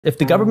If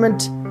the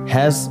government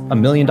has $1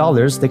 million,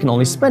 they can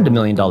only spend $1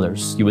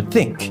 million, you would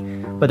think.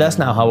 But that's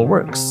not how it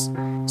works.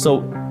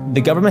 So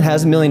the government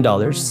has $1 million,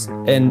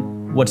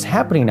 and what's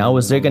happening now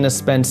is they're going to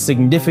spend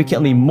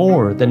significantly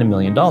more than $1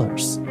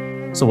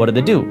 million. So what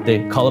do?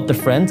 They call up their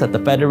friends at the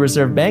Federal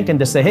Reserve Bank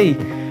and they say, hey,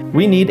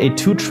 we need a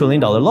 $2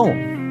 trillion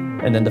loan.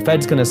 And then the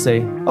Fed's going to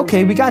say,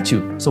 okay, we got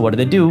you. So what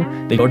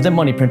do? They go to the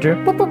money printer,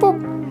 boop, boop,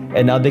 boop,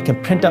 and now they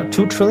can print out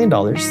 $2 trillion.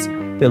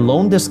 They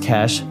loan this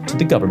cash to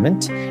the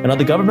government, and now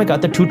the government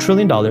got the $2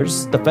 trillion.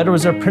 The Federal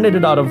Reserve printed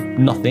it out of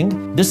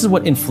nothing. This is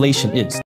what inflation is.